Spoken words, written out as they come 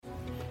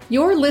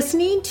You're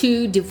listening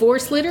to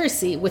Divorce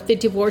Literacy with the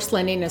Divorce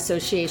Lending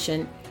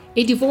Association,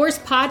 a divorce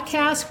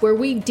podcast where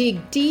we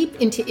dig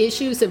deep into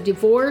issues of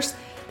divorce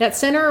that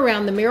center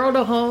around the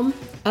marital home,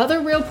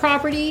 other real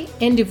property,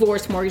 and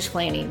divorce mortgage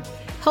planning,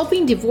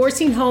 helping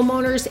divorcing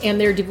homeowners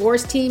and their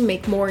divorce team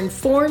make more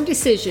informed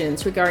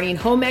decisions regarding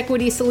home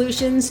equity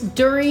solutions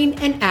during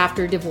and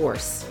after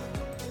divorce.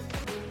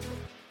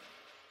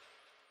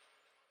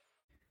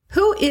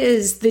 Who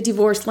is the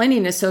Divorce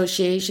Lending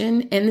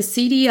Association and the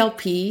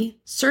CDLP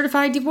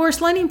Certified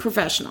Divorce Lending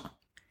Professional?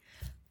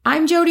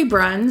 I'm Jody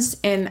Bruns,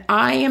 and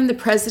I am the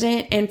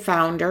president and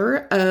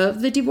founder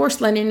of the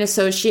Divorce Lending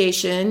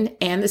Association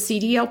and the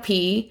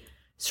CDLP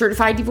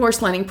Certified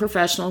Divorce Lending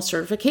Professional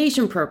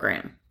Certification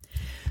Program.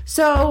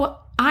 So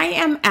I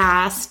am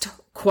asked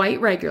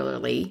quite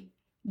regularly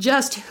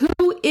just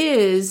who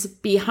is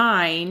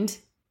behind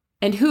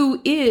and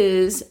who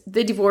is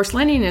the Divorce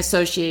Lending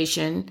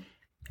Association,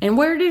 and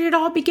where did it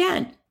all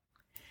begin?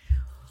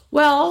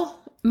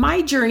 Well,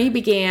 my journey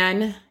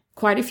began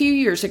quite a few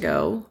years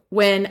ago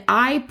when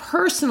I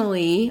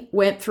personally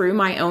went through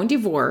my own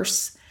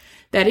divorce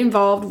that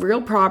involved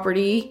real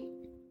property,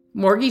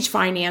 mortgage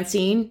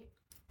financing,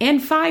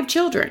 and 5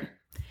 children.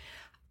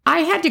 I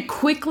had to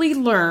quickly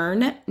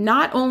learn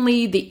not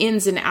only the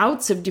ins and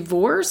outs of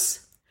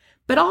divorce,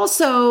 but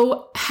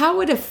also how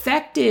it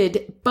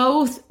affected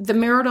both the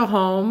marital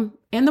home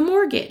and the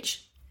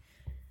mortgage.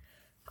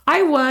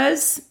 I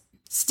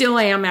still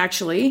am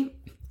actually,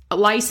 a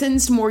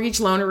licensed mortgage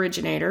loan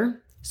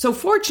originator. So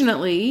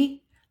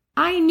fortunately,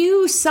 I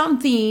knew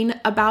something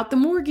about the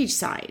mortgage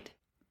side.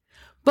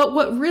 But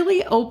what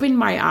really opened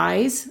my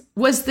eyes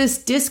was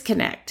this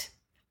disconnect.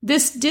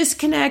 This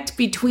disconnect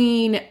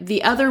between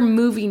the other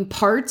moving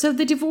parts of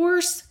the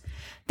divorce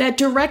that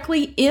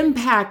directly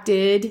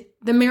impacted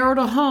the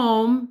marital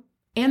home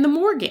and the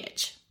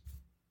mortgage.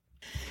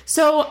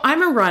 So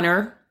I'm a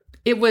runner.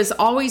 It was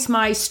always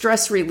my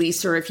stress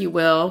releaser, if you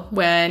will,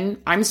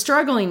 when I'm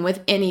struggling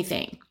with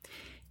anything.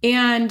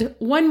 And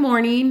one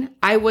morning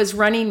I was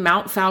running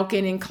Mount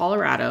Falcon in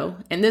Colorado,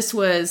 and this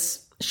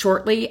was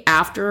shortly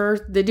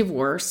after the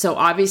divorce. So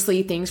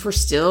obviously things were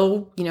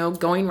still,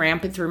 going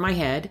rampant through my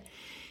head.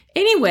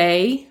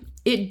 Anyway,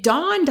 it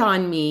dawned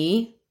on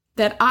me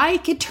that I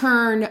could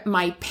turn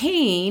my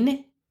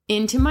pain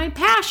into my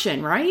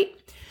passion, right?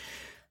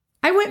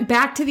 I went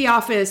back to the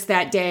office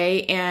that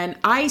day and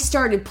I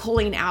started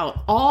pulling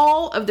out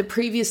all of the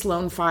previous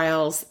loan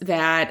files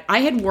that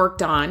I had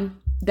worked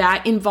on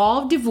that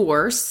involved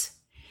divorce.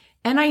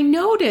 And I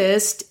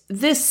noticed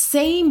this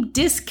same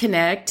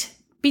disconnect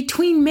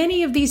between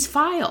many of these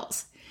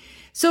files.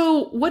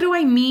 So what do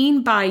I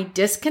mean by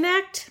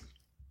disconnect?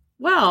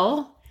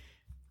 Well,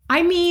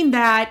 I mean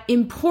that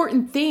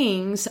important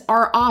things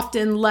are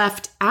often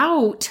left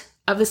out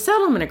of the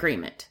settlement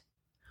agreement,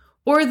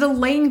 or the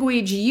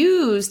language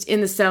used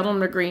in the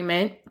settlement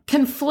agreement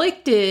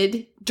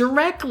conflicted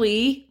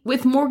directly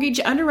with mortgage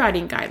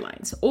underwriting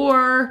guidelines,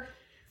 or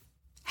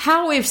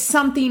how if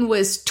something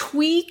was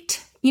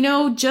tweaked,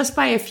 just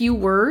by a few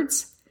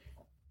words,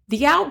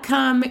 the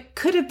outcome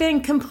could have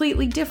been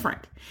completely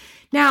different.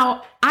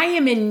 Now, I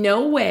am in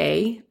no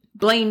way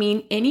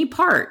blaming any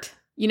part,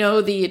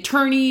 the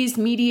attorneys,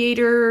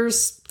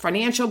 mediators,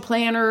 financial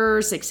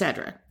planners,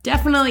 etc.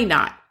 Definitely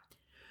not.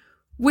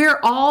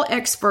 We're all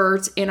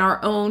experts in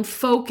our own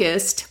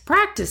focused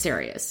practice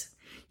areas.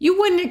 You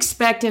wouldn't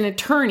expect an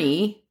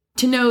attorney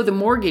to know the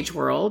mortgage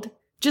world,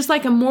 just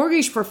like a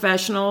mortgage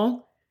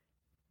professional.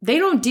 They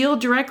don't deal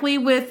directly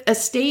with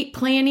estate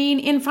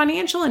planning and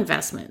financial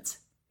investments.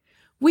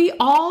 We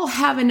all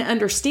have an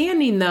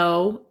understanding,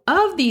 though,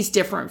 of these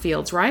different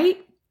fields, right?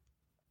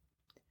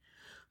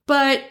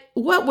 But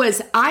what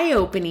was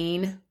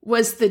eye-opening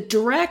was the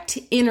direct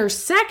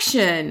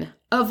intersection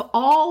of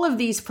all of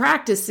these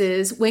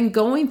practices when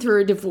going through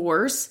a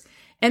divorce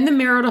and the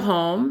marital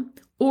home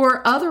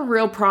or other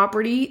real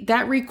property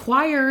that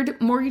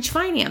required mortgage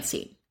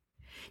financing.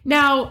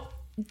 Now,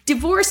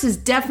 divorce is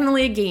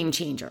definitely a game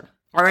changer,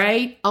 all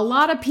right? A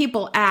lot of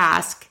people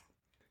ask,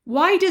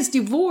 why does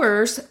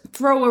divorce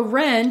throw a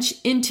wrench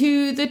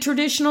into the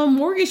traditional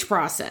mortgage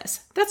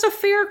process? That's a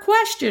fair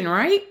question,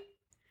 right?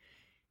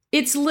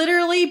 It's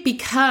literally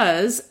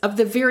because of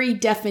the very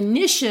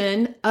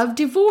definition of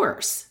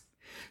divorce.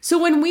 So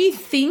when we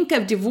think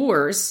of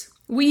divorce,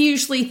 we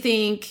usually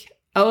think,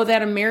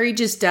 that a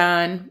marriage is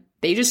done.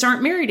 They just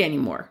aren't married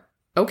anymore.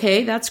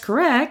 Okay, that's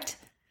correct.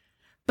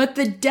 But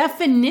the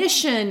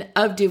definition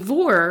of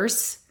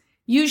divorce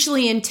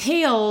usually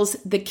entails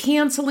the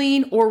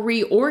canceling or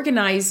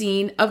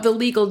reorganizing of the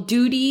legal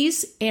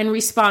duties and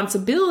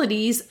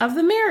responsibilities of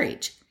the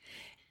marriage.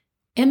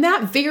 And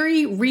that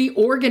very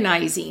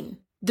reorganizing,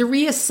 the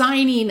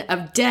reassigning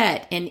of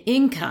debt and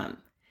income,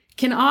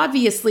 can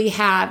obviously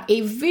have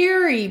a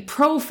very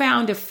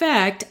profound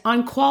effect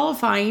on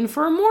qualifying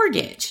for a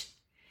mortgage.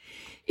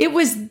 It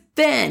was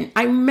then,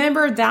 I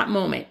remember that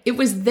moment, it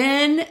was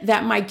then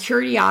that my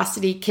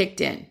curiosity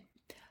kicked in.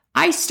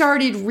 I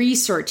started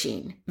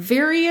researching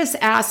various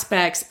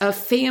aspects of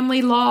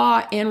family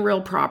law and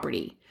real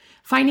property,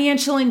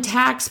 financial and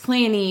tax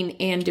planning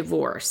and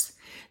divorce,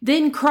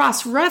 then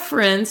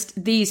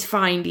cross-referenced these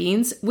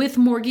findings with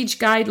mortgage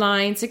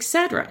guidelines,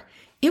 etc.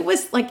 It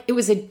was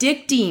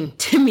addicting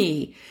to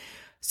me.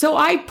 So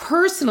I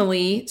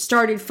personally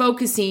started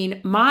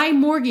focusing my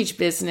mortgage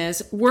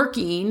business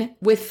working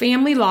with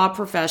family law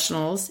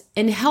professionals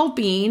and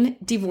helping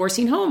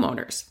divorcing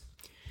homeowners.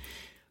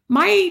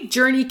 My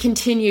journey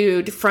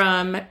continued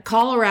from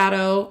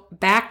Colorado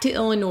back to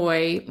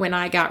Illinois when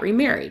I got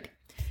remarried.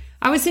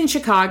 I was in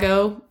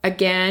Chicago,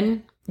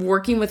 again,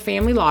 working with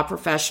family law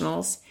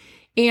professionals.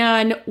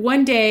 And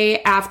one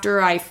day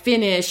after I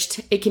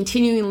finished a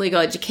continuing legal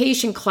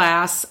education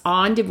class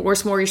on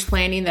divorce mortgage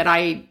planning that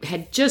I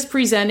had just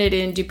presented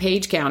in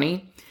DuPage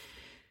County,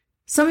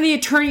 some of the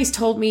attorneys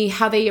told me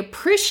how they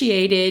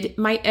appreciated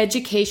my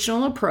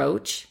educational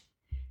approach,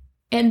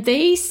 and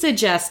they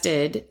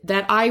suggested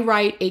that I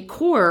write a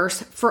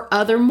course for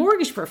other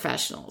mortgage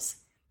professionals.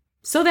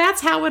 So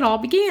that's how it all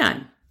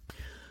began.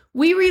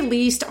 We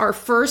released our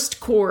first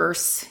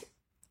course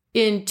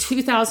in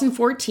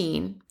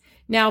 2014.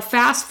 Now,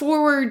 fast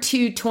forward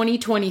to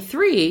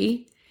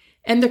 2023,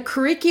 and the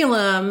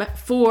curriculum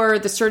for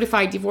the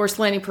Certified Divorce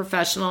Lending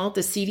Professional,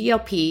 the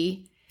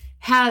CDLP,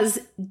 has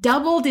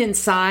doubled in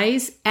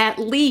size at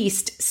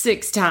least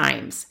 6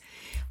 times.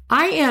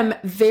 I am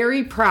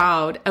very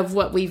proud of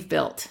what we've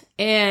built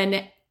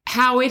and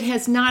how it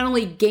has not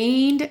only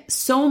gained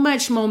so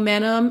much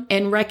momentum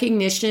and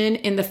recognition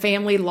in the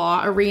family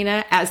law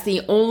arena as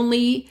the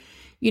only,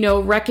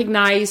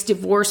 recognized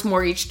divorce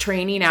mortgage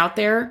training out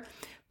there,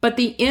 but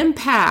the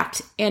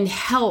impact and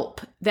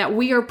help that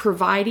we are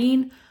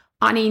providing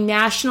on a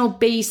national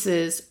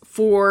basis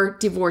for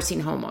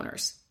divorcing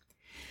homeowners.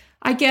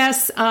 I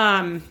guess,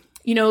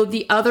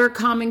 the other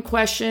common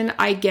question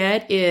I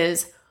get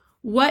is,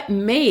 what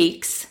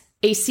makes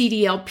a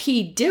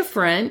CDLP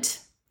different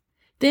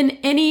than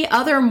any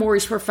other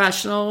mortgage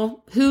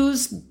professional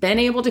who's been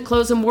able to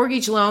close a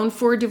mortgage loan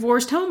for a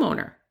divorced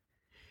homeowner?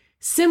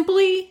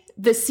 Simply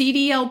the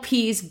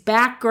CDLP's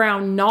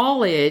background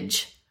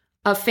knowledge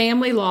of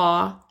family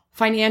law,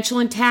 financial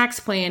and tax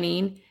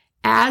planning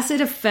as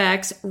it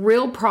affects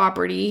real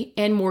property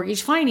and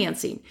mortgage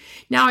financing.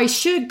 Now, I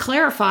should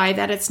clarify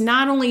that it's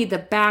not only the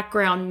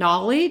background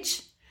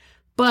knowledge,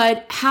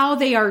 but how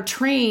they are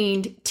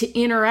trained to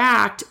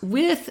interact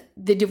with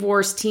the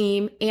divorce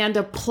team and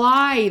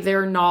apply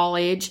their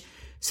knowledge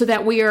so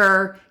that we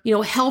are,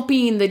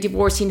 helping the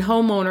divorcing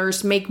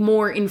homeowners make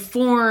more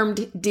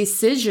informed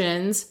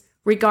decisions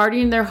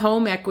regarding their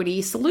home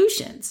equity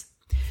solutions.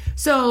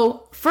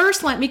 So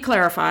first, let me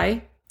clarify,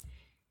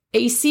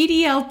 a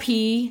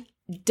CDLP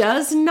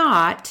does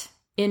not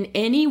in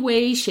any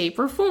way, shape,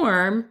 or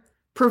form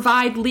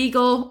provide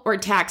legal or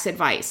tax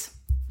advice.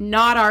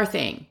 Not our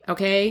thing,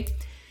 okay?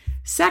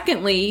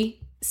 Secondly,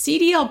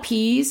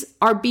 CDLPs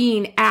are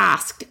being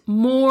asked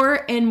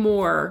more and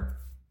more.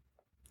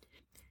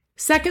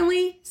 To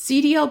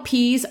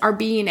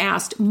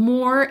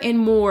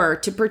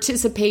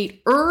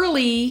participate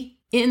early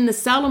in the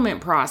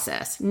settlement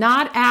process,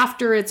 not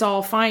after it's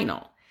all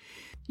final.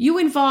 You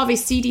involve a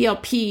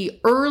CDLP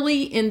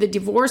early in the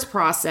divorce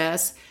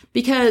process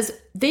because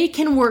they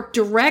can work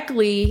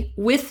directly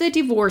with the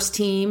divorce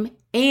team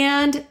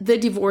and the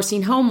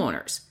divorcing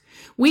homeowners.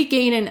 We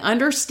gain an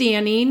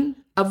understanding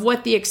of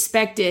what the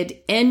expected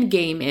end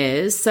game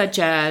is, such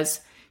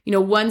as,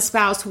 one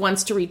spouse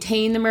wants to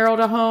retain the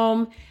marital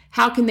home.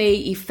 How can they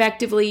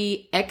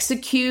effectively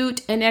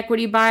execute an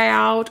equity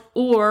buyout?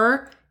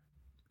 Or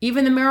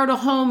even the marital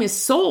home is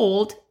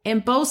sold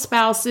and both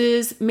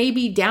spouses may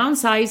be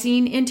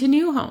downsizing into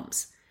new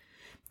homes.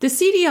 The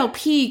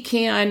CDLP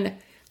can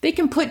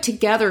put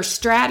together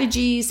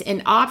strategies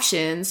and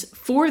options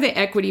for the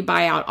equity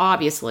buyout,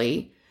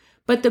 obviously,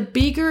 but the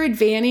bigger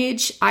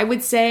advantage, I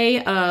would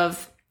say,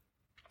 of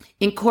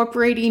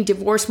incorporating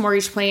divorce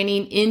mortgage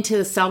planning into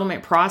the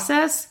settlement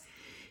process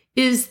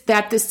is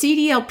that the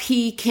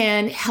CDLP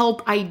can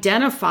help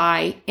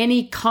identify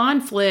any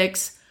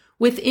conflicts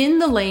within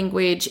the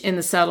language in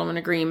the settlement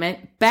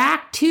agreement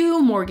back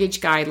to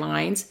mortgage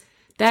guidelines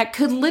that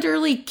could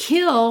literally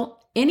kill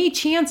any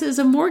chances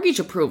of mortgage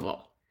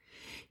approval.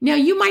 Now,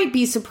 you might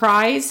be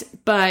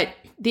surprised, but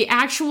the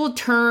actual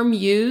term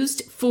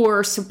used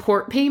for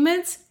support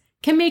payments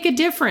can make a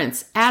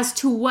difference as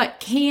to what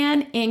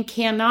can and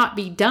cannot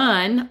be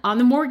done on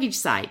the mortgage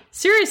side.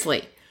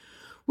 Seriously,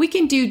 we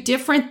can do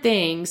different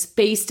things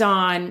based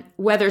on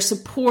whether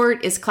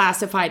support is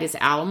classified as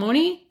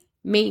alimony,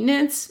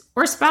 maintenance,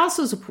 or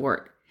spousal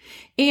support.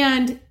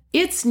 And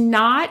it's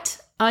not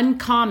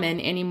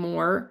uncommon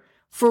anymore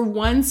for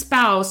one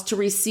spouse to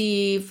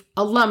receive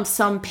a lump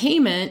sum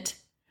payment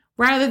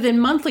rather than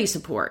monthly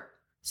support.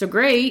 So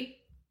great,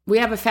 we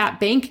have a fat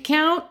bank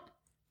account.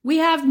 We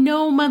have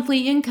no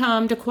monthly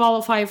income to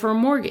qualify for a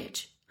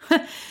mortgage.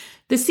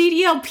 The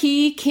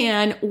CDLP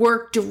can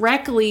work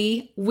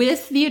directly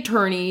with the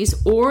attorneys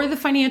or the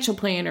financial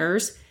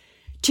planners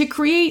to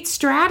create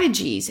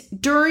strategies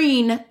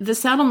during the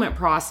settlement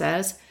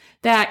process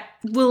that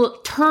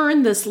will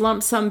turn this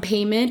lump sum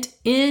payment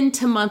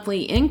into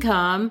monthly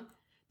income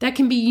that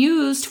can be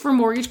used for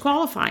mortgage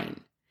qualifying.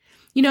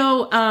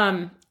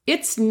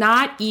 It's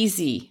not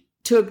easy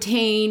to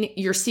obtain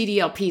your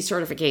CDLP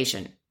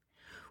certification.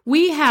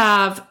 We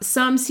have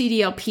some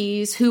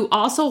CDLPs who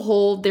also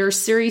hold their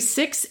Series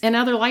 6 and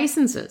other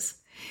licenses.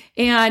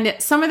 And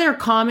some of their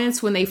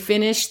comments when they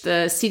finish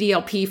the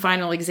CDLP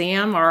final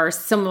exam are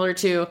similar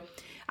to,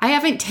 I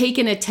haven't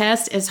taken a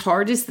test as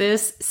hard as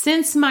this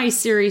since my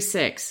Series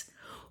 6.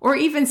 Or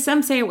even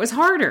some say it was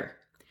harder.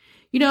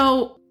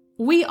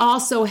 We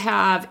also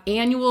have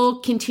annual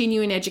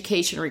continuing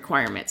education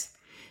requirements.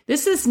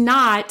 This is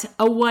not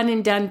a one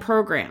and done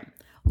program.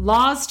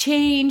 Laws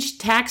change,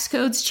 tax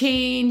codes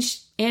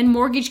change, and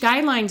mortgage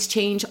guidelines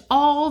change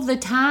all the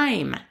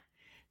time.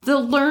 The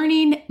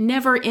learning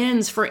never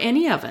ends for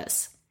any of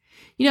us.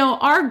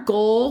 Our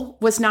goal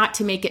was not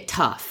to make it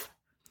tough.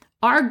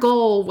 Our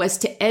goal was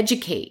to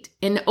educate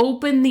and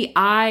open the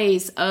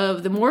eyes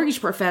of the mortgage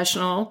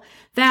professional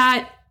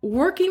that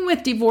working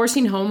with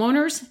divorcing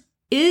homeowners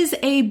is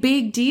a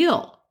big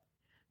deal.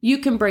 You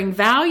can bring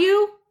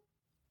value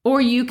or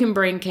you can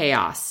bring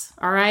chaos,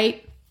 all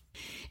right?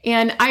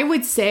 And I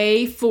would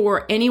say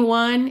for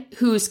anyone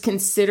who's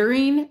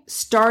considering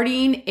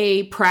starting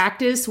a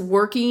practice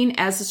working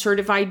as a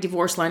certified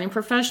divorce lending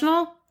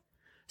professional,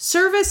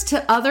 service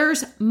to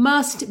others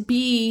must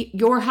be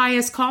your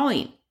highest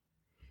calling.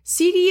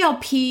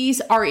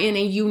 CDLPs are in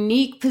a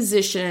unique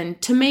position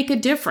to make a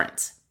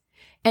difference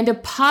and to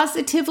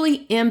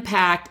positively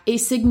impact a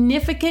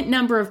significant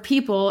number of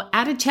people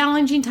at a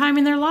challenging time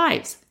in their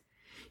lives.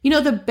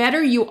 The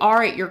better you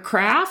are at your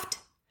craft,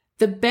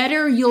 the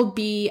better you'll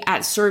be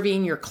at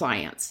serving your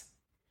clients.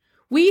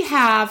 We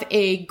have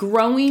a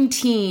growing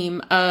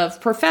team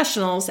of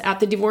professionals at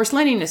the Divorce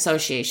Lending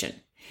Association,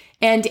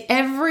 and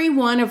every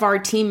one of our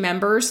team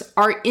members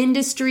are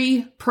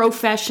industry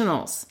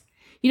professionals.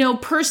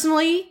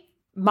 Personally,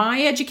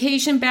 my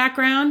education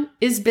background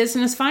is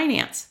business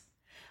finance.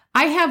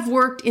 I have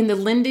worked in the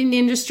lending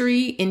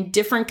industry in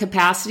different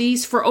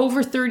capacities for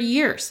over 30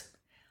 years.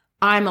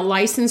 I'm a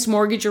licensed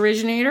mortgage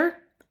originator.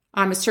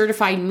 I'm a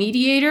certified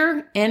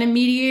mediator and a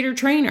mediator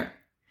trainer.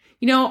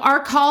 Our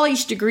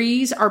college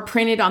degrees are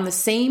printed on the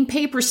same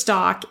paper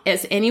stock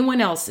as anyone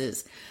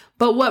else's.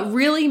 But what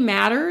really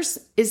matters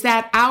is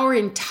that our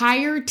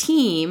entire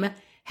team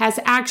has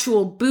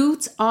actual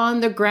boots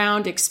on the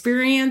ground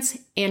experience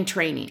and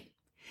training.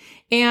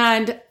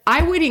 And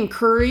I would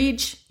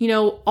encourage,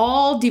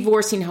 all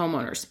divorcing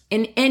homeowners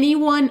and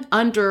anyone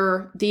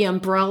under the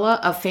umbrella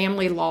of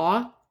family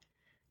law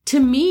to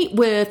meet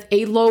with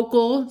a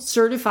local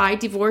certified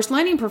divorce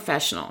lending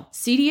professional,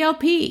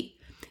 CDLP,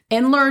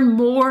 and learn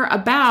more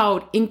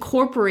about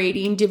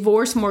incorporating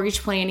divorce mortgage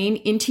planning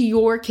into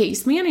your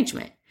case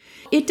management.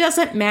 It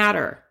doesn't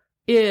matter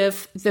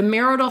if the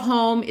marital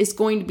home is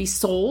going to be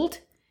sold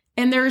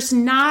and there's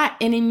not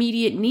an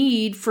immediate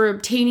need for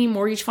obtaining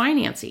mortgage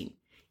financing.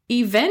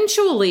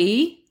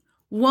 Eventually,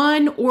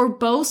 one or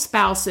both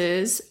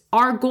spouses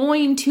are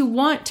going to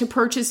want to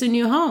purchase a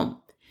new home.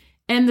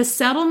 And the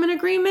settlement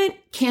agreement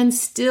can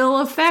still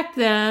affect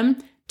them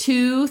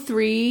 2,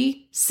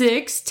 3,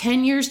 6,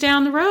 10 years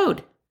down the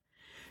road.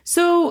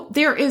 So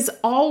there is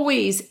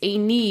always a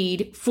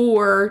need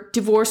for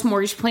divorce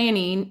mortgage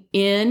planning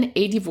in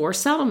a divorce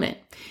settlement.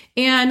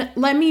 And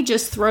let me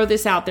just throw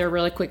this out there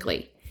really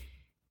quickly.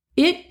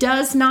 It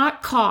does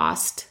not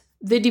cost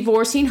the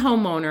divorcing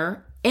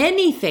homeowner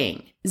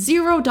anything,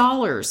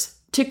 $0,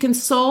 to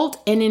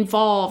consult and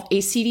involve a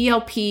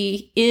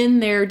CDLP in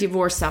their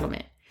divorce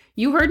settlement.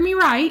 You heard me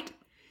right.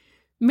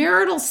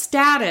 Marital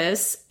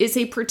status is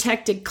a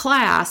protected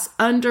class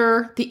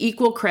under the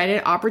Equal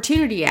Credit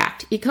Opportunity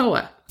Act,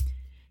 ECOA.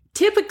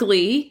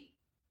 Typically,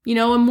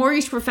 a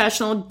mortgage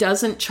professional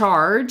doesn't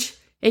charge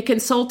a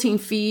consulting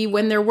fee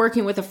when they're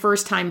working with a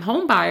first-time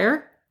home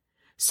buyer.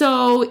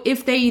 So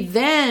if they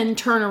then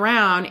turn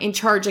around and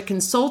charge a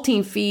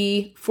consulting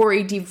fee for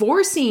a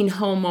divorcing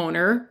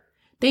homeowner,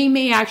 they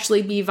may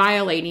actually be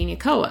violating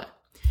ECOA.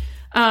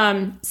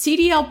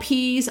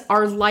 CDLPs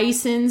are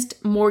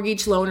licensed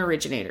mortgage loan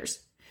originators.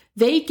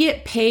 They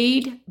get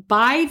paid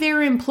by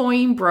their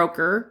employing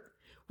broker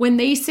when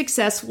they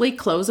successfully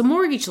close a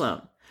mortgage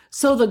loan.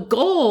 So the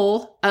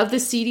goal of the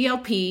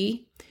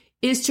CDLP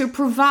is to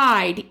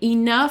provide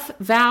enough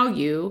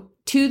value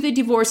to the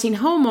divorcing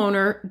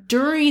homeowner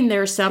during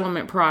their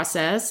settlement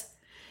process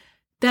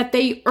that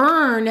they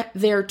earn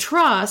their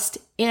trust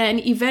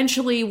and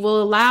eventually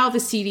will allow the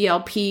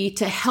CDLP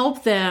to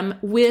help them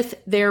with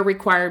their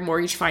required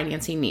mortgage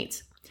financing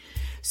needs.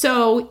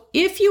 So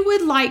if you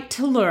would like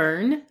to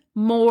learn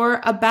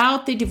more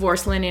about the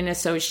Divorce Lending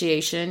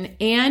Association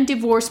and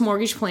divorce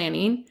mortgage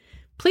planning,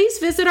 please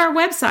visit our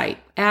website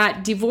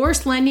at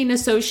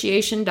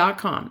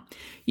divorcelendingassociation.com.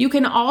 You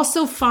can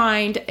also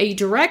find a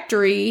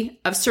directory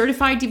of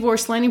certified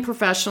divorce lending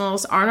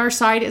professionals on our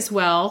site as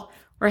well.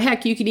 Or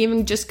heck, you could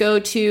even just go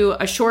to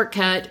a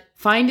shortcut,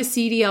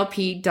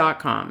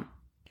 findacdlp.com.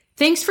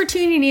 Thanks for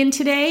tuning in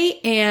today,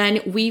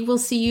 and we will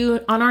see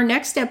you on our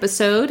next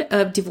episode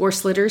of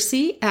Divorce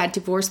Literacy at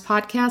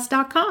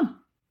divorcepodcast.com.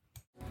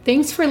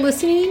 Thanks for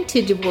listening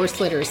to Divorce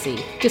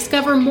Literacy.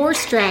 Discover more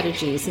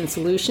strategies and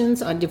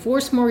solutions on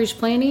divorce mortgage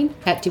planning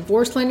at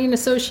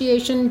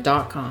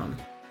divorcelendingassociation.com.